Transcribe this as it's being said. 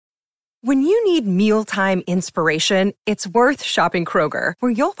When you need mealtime inspiration, it's worth shopping Kroger,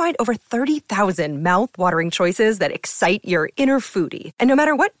 where you'll find over 30,000 mouth-watering choices that excite your inner foodie. And no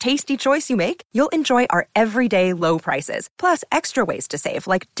matter what tasty choice you make, you'll enjoy our everyday low prices, plus extra ways to save,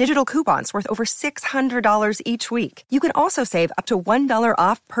 like digital coupons worth over $600 each week. You can also save up to $1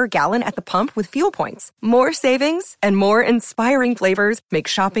 off per gallon at the pump with fuel points. More savings and more inspiring flavors make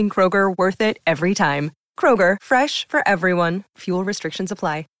shopping Kroger worth it every time. Kroger, fresh for everyone. Fuel restrictions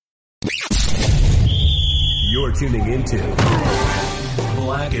apply. You're tuning into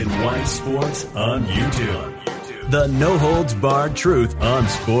Black and White Sports on YouTube. The no-holds-barred truth on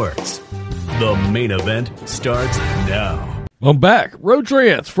sports. The main event starts now. I'm back. Road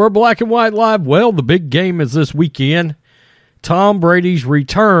Trends for Black and White Live. Well, the big game is this weekend. Tom Brady's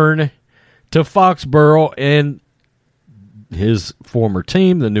return to Foxborough and his former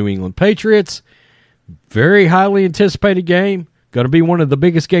team, the New England Patriots. Very highly anticipated game. Going to be one of the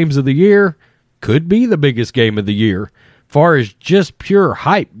biggest games of the year. Could be the biggest game of the year. Far as just pure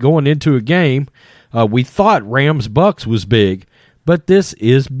hype going into a game, we thought Rams-Bucks was big, but this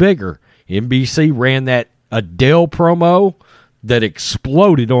is bigger. NBC ran that Adele promo that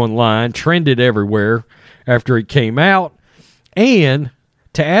exploded online, trended everywhere after it came out. And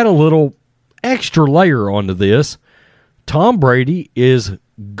to add a little extra layer onto this, Tom Brady is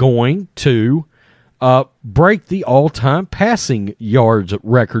going to break the all-time passing yards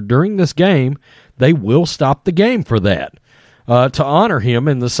record during this game. They will stop the game for that to honor him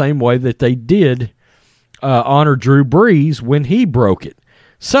in the same way that they did honor Drew Brees when he broke it.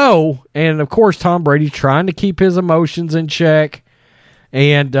 So, and of course, Tom Brady's trying to keep his emotions in check,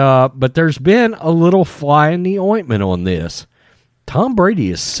 and but there's been a little fly in the ointment on this. Tom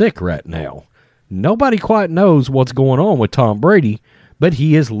Brady is sick right now. Nobody quite knows what's going on with Tom Brady, but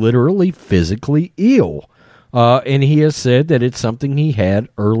he is literally physically ill. And he has said that it's something he had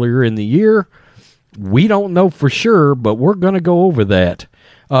earlier in the year. We don't know for sure, but we're going to go over that.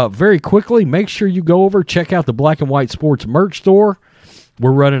 Very quickly, make sure you go over, check out the Black and White Sports merch store.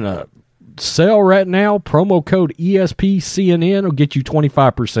 We're running a sale right now. Promo code ESPCNN will get you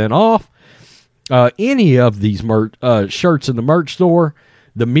 25% off. Any of these shirts in the merch store.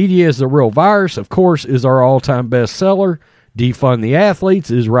 The Media is the Real Virus, of course, is our all-time best seller. Defund the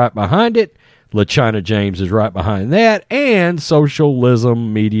Athletes is right behind it. LaChina James is right behind that. And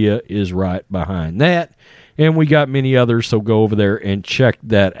Socialism Media is right behind that. And we got many others, so go over there and check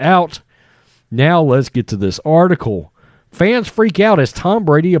that out. Now let's get to this article. Fans freak out as Tom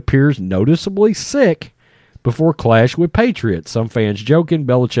Brady appears noticeably sick before clash with Patriots. Some fans joking,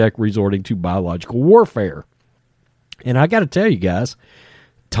 Belichick resorting to biological warfare. And I got to tell you guys,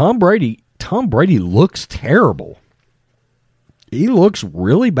 Tom Brady looks terrible. He looks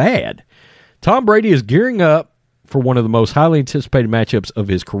really bad. Tom Brady is gearing up for one of the most highly anticipated matchups of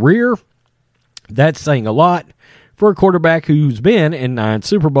his career. That's saying a lot for a quarterback who's been in 9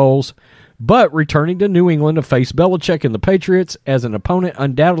 Super Bowls, but returning to New England to face Belichick and the Patriots as an opponent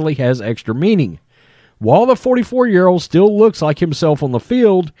undoubtedly has extra meaning. While the 44-year-old still looks like himself on the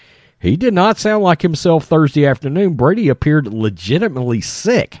field, he did not sound like himself Thursday afternoon. Brady appeared legitimately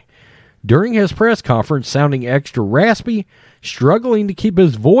sick during his press conference, sounding extra raspy, struggling to keep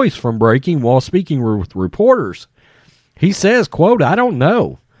his voice from breaking while speaking with reporters. He says, quote, "I don't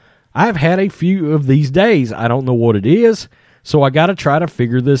know. I've had a few of these days. I don't know what it is, so I got to try to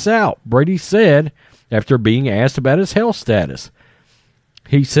figure this out," Brady said after being asked about his health status.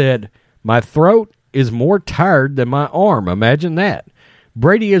 He said, "My throat is more tired than my arm." Imagine that.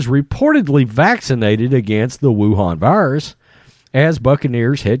 Brady is reportedly vaccinated against the Wuhan virus. As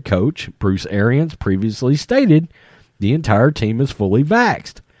Buccaneers head coach Bruce Arians previously stated, the entire team is fully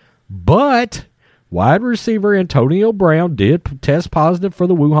vaxxed. But wide receiver Antonio Brown did test positive for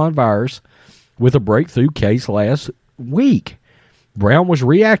the Wuhan virus with a breakthrough case last week. Brown was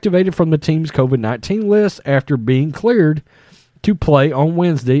reactivated from the team's COVID-19 list after being cleared to play on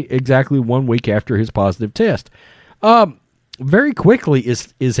Wednesday, exactly 1 week after his positive test. Very quickly,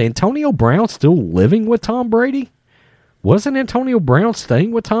 is Antonio Brown still living with Tom Brady? Wasn't Antonio Brown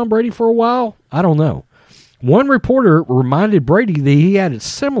staying with Tom Brady for a while? I don't know. One reporter reminded Brady that he had a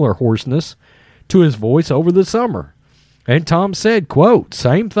similar hoarseness to his voice over the summer. And Tom said, quote,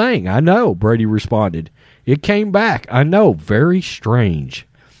 "Same thing, I know," Brady responded. "It came back, I know, very strange.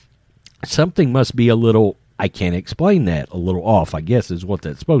 Something must be a little, I can't explain that, a little off, I guess is what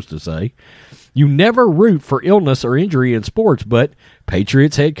that's supposed to say. You never root for illness or injury in sports, but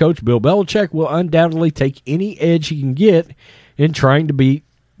Patriots head coach Bill Belichick will undoubtedly take any edge he can get in trying to beat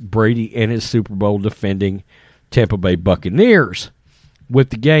Brady and his Super Bowl defending Tampa Bay Buccaneers. With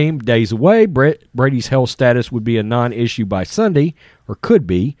the game days away, Brady's health status would be a non-issue by Sunday, or could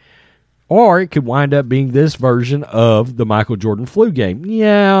be. Or it could wind up being this version of the Michael Jordan flu game.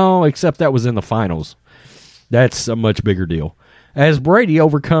 Yeah, except that was in the finals. That's a much bigger deal. As Brady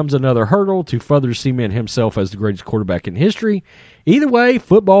overcomes another hurdle to further cement himself as the greatest quarterback in history, either way,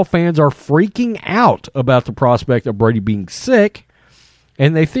 football fans are freaking out about the prospect of Brady being sick,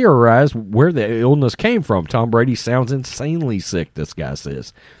 and they theorize where the illness came from. Tom Brady sounds insanely sick, this guy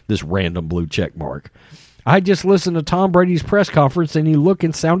says, this random blue check mark. I just listened to Tom Brady's press conference, and he looked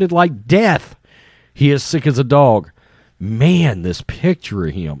and sounded like death. He is sick as a dog. Man, this picture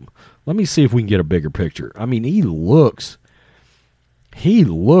of him. Let me see if we can get a bigger picture. I mean, he looks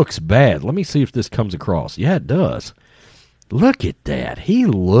bad. Let me see if this comes across. Yeah, it does. Look at that. He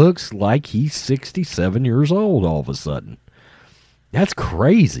looks like he's 67 years old all of a sudden. That's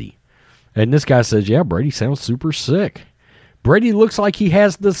crazy. And this guy says, yeah, Brady sounds super sick. Brady looks like he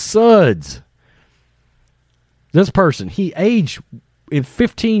has the suds. This person, he aged in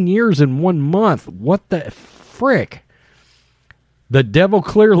 15 years in 1 month. What the frick? The devil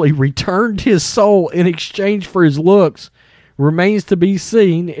clearly returned his soul in exchange for his looks. Remains to be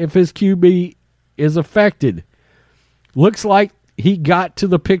seen if his QB is affected. Looks like he got to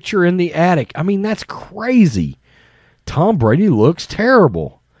the picture in the attic. I mean, that's crazy. Tom Brady looks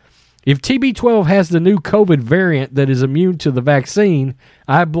terrible. If TB12 has the new COVID variant that is immune to the vaccine,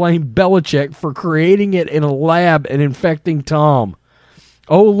 I blame Belichick for creating it in a lab and infecting Tom.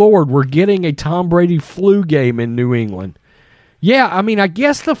 Oh, Lord, we're getting a Tom Brady flu game in New England. Yeah, I mean, I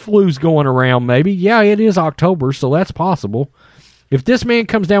guess the flu's going around maybe. Yeah, it is October, so that's possible. If this man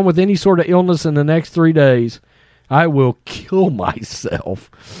comes down with any sort of illness in the next 3 days, I will kill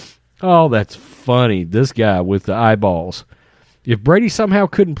myself. Oh, that's funny. This guy with the eyeballs. If Brady somehow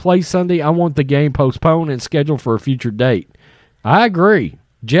couldn't play Sunday, I want the game postponed and scheduled for a future date. I agree.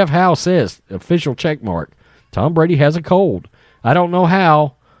 Jeff Howe says, official check mark. Tom Brady has a cold. I don't know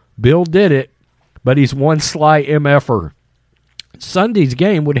how. Bill did it, but he's one sly MFer. Sunday's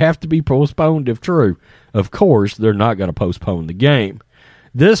game would have to be postponed if true. Of course, they're not going to postpone the game.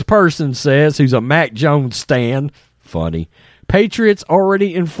 This person says, who's a Mac Jones stan, funny, Patriots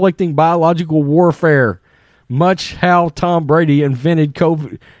already inflicting biological warfare, much how Tom Brady invented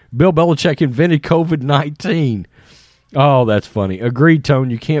COVID. Bill Belichick invented COVID-19. Oh, that's funny. Agreed, Tone.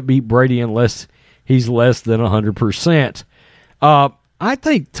 You can't beat Brady unless he's less than 100%. I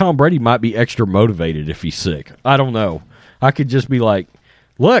think Tom Brady might be extra motivated if he's sick. I don't know. I could just be like,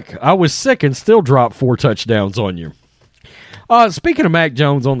 look, I was sick and still dropped 4 touchdowns on you. Speaking of Mac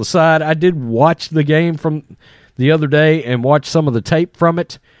Jones on the side, I did watch the game from the other day and watch some of the tape from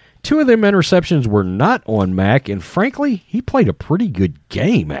it. 2 of them interceptions were not on Mac, and frankly, he played a pretty good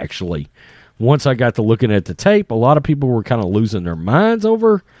game, actually. Once I got to looking at the tape, a lot of people were kind of losing their minds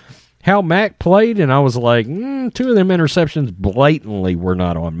over how Mac played, and I was like, 2 of them interceptions blatantly were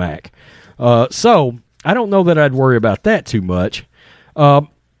not on Mac. So I don't know that I'd worry about that too much.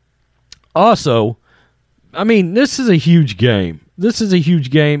 Also, I mean, this is a huge game.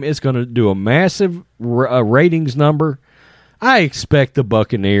 It's going to do a massive ratings number. I expect the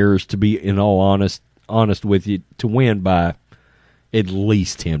Buccaneers to be, in all honest with you, to win by at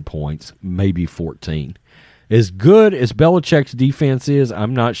least 10 points, maybe 14. As good as Belichick's defense is,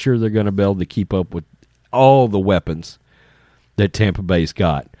 I'm not sure they're going to be able to keep up with all the weapons that Tampa Bay's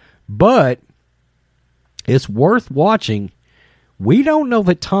got. But it's worth watching. We don't know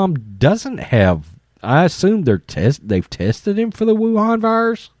that Tom doesn't have. I assume they've tested him for the Wuhan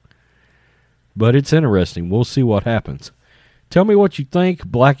virus. But it's interesting. We'll see what happens. Tell me what you think,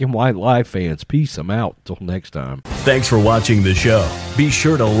 Black and White Live fans. Peace. I'm out. Till next time. Thanks for watching the show. Be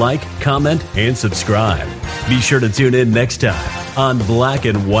sure to like, comment, and subscribe. Be sure to tune in next time on Black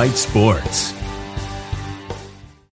and White Sports.